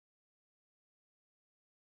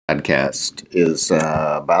Podcast is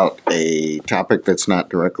about a topic that's not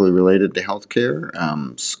directly related to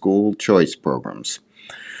healthcare, school choice programs.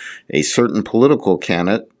 A certain political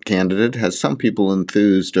candidate has some people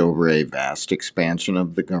enthused over a vast expansion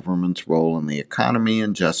of the government's role in the economy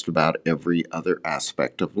and just about every other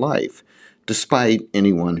aspect of life, despite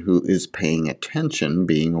anyone who is paying attention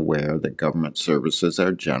being aware that government services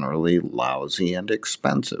are generally lousy and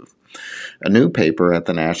expensive. A new paper at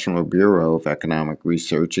the National Bureau of Economic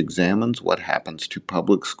Research examines what happens to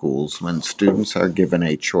public schools when students are given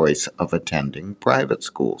a choice of attending private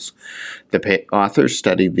schools. The authors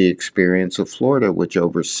studied the experience of Florida, which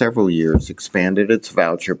over several years expanded its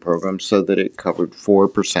voucher program so that it covered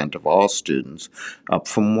 4% of all students, up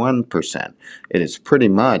from 1%. It is pretty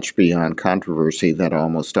much beyond controversy that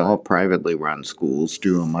almost all privately run schools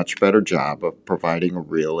do a much better job of providing a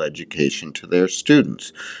real education to their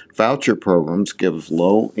students. Voucher programs give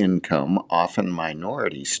low-income, often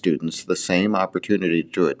minority students the same opportunity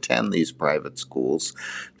to attend these private schools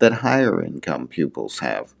that higher-income pupils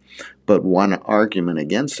have. But one argument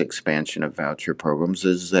against expansion of voucher programs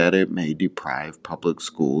is that it may deprive public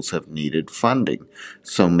schools of needed funding.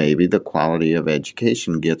 So maybe the quality of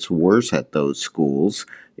education gets worse at those schools,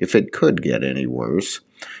 if it could get any worse.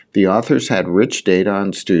 The authors had rich data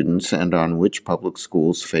on students and on which public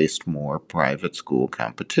schools faced more private school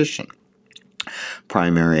competition.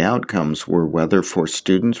 Primary outcomes were whether for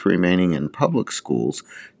students remaining in public schools,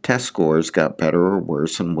 test scores got better or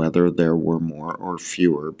worse, and whether there were more or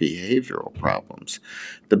fewer behavioral problems.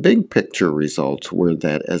 The big picture results were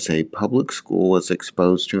that as a public school was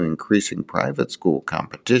exposed to increasing private school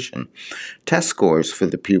competition, test scores for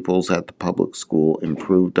the pupils at the public school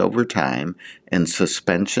improved over time, and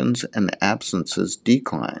suspensions and absences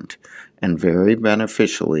declined. And very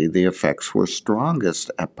beneficially, the effects were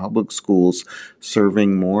strongest at public schools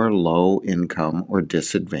serving more low-income or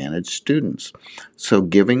disadvantaged students. So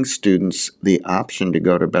giving students the option to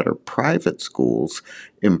go to better private schools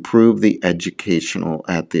improved the educational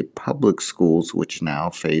at the public schools, which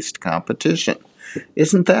now faced competition.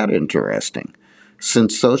 Isn't that interesting?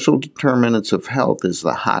 Since social determinants of health is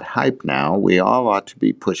the hot hype now, we all ought to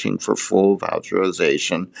be pushing for full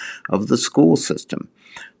voucherization of the school system.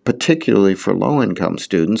 Particularly for low-income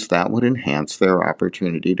students, that would enhance their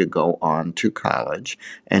opportunity to go on to college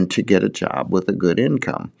and to get a job with a good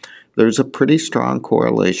income. There's a pretty strong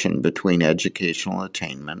correlation between educational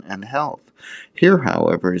attainment and health. Here,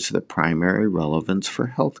 however, is the primary relevance for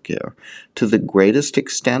healthcare. To the greatest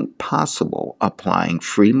extent possible, applying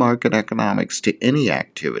free market economics to any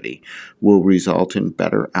activity will result in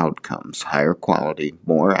better outcomes, higher quality,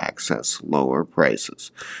 more access, lower prices.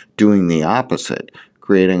 Doing the opposite,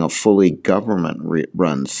 creating a fully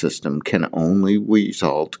government-run system, can only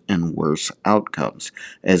result in worse outcomes,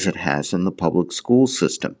 as it has in the public school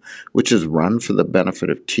system, which is run for the benefit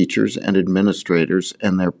of teachers and administrators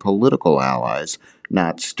and their political allies,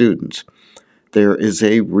 not students. There is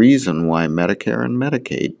a reason why Medicare and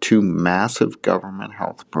Medicaid, two massive government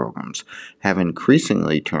health programs, have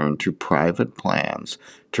increasingly turned to private plans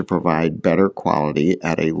to provide better quality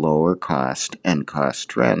at a lower cost and cost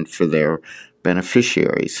trend for their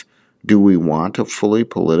beneficiaries. Do we want a fully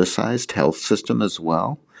politicized health system as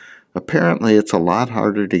well? Apparently, it's a lot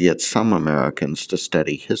harder to get some Americans to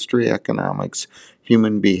study history, economics,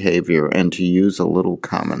 human behavior, and to use a little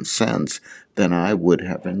common sense than I would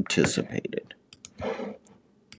have anticipated.